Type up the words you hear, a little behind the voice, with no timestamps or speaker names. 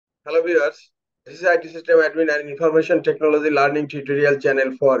Hello viewers, this is IT System Admin and Information Technology Learning tutorial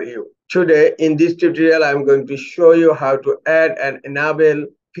channel for you. Today in this tutorial I am going to show you how to add and enable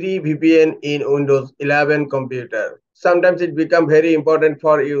free VPN in Windows 11 computer. Sometimes it becomes very important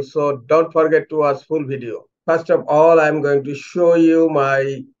for you, so don't forget to watch full video. First of all, I am going to show you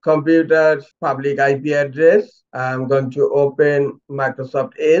my computer's public IP address. I am going to open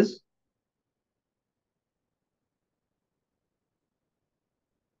Microsoft Edge.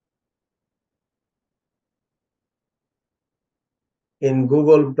 In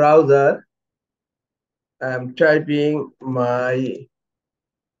Google browser, I'm typing my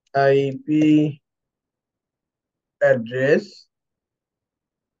IP address.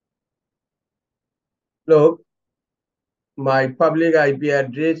 Look, my public IP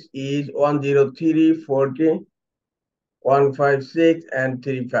address is 103.40.156 and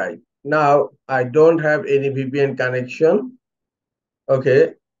 35. Now I don't have any VPN connection.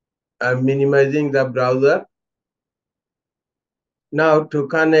 Okay, I'm minimizing the browser. Now to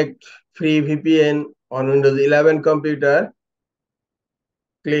connect free VPN on Windows 11 computer,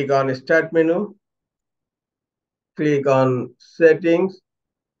 click on Start menu, click on Settings,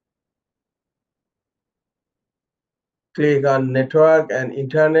 click on Network and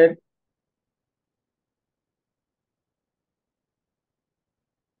Internet,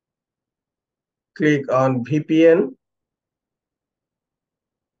 click on VPN.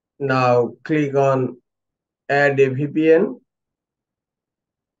 Now click on Add a VPN.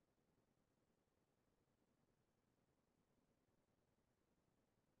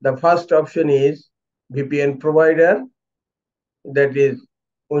 The first option is VPN provider, that is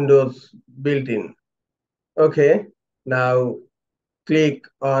Windows built-in. Okay, now click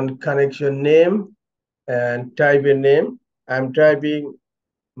on connection name and type a name. I'm typing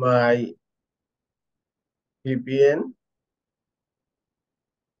my VPN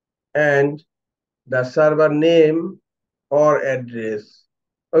and the server name or address.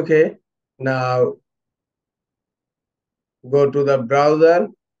 Okay, now go to the browser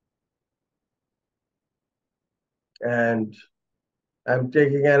and I'm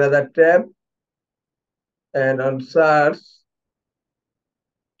taking another tab, and on search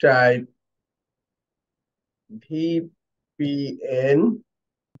type VPN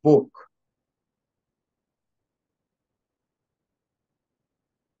book.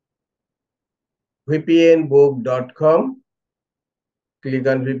 VPNbook.com. Click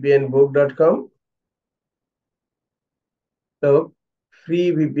on VPNbook.com. So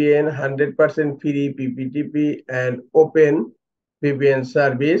free VPN, 100% free PPTP and open VPN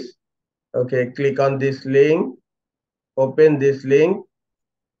service. Okay, click on this link, open this link.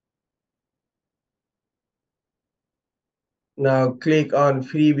 Now click on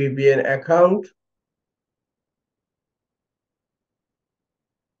free VPN account.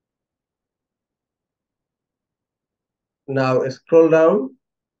 Now scroll down.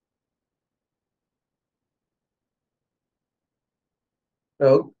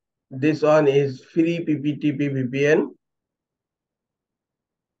 So this one is free PPTP VPN.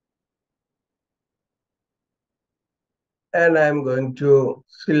 And I'm going to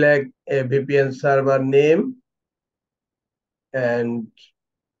select a VPN server name and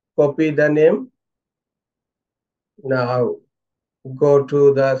copy the name. Now go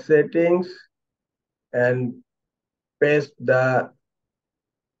to the settings and paste the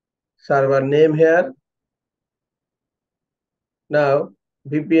server name here. Now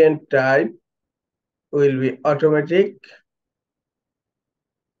VPN type will be automatic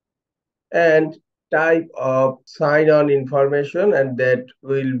and type of sign-on information, and that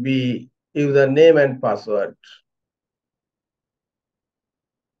will be username and password.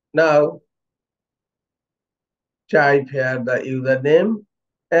 Now type here the username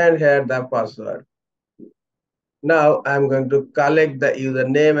and here the password. Now I'm going to collect the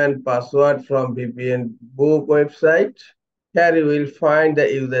username and password from VPN book website. Here you will find the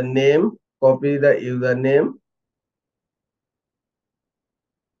username, copy the username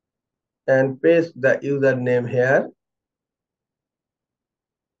and paste the username here.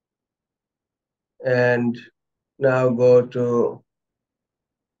 And now go to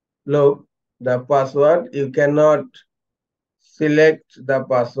look the password. You cannot select the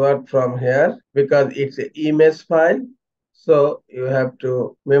password from here because it's an image file. So you have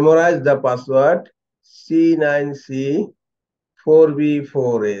to memorize the password C9C4B4A.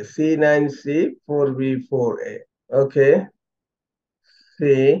 C9C4B4A. Okay.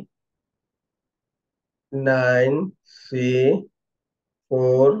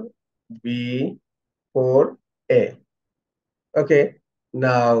 C9C4B4A. Okay.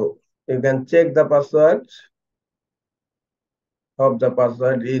 Now you can check the password. Hope the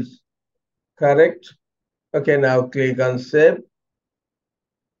password is correct. Okay, now click on save.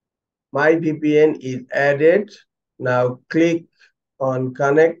 My VPN is added. Now click on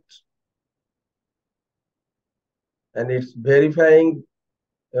connect, and it's verifying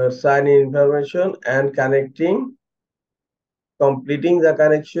your sign-in information and connecting, completing the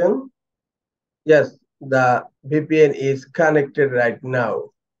connection. Yes, the VPN is connected right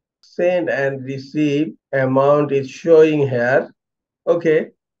now. Send and receive amount is showing here. Okay,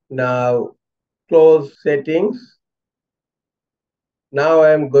 now close settings. Now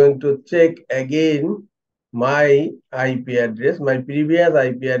I'm going to check again my IP address. My previous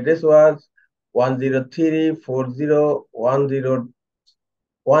IP address was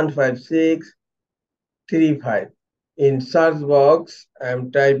 103.40.156.35. In search box,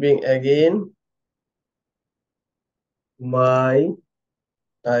 I'm typing again my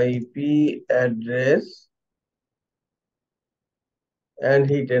IP address and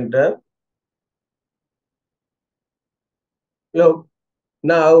hit enter. Look,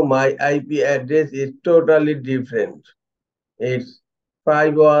 now my IP address is totally different. It's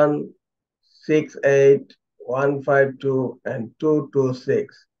 5168.152 and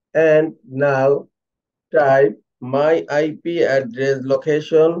 226. And now type my IP address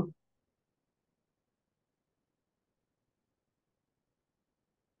location.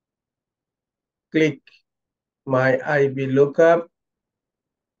 Click my IP lookup.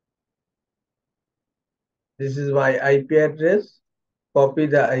 This is my IP address. Copy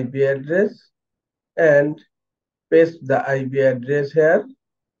the IP address and paste the IP address here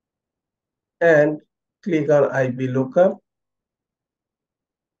and click on IP lookup.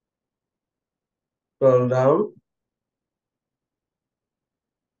 Scroll down.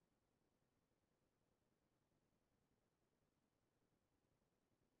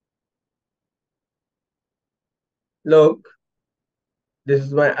 Look, this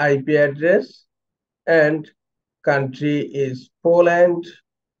is my IP address and country is Poland,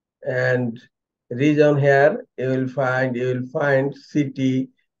 and region here you will find city,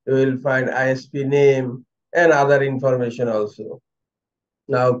 you will find ISP name and other information also.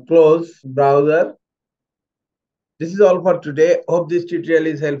 Now close browser. This is all for today. Hope this tutorial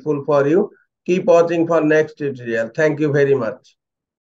is helpful for you. Keep watching for next tutorial. Thank you very much.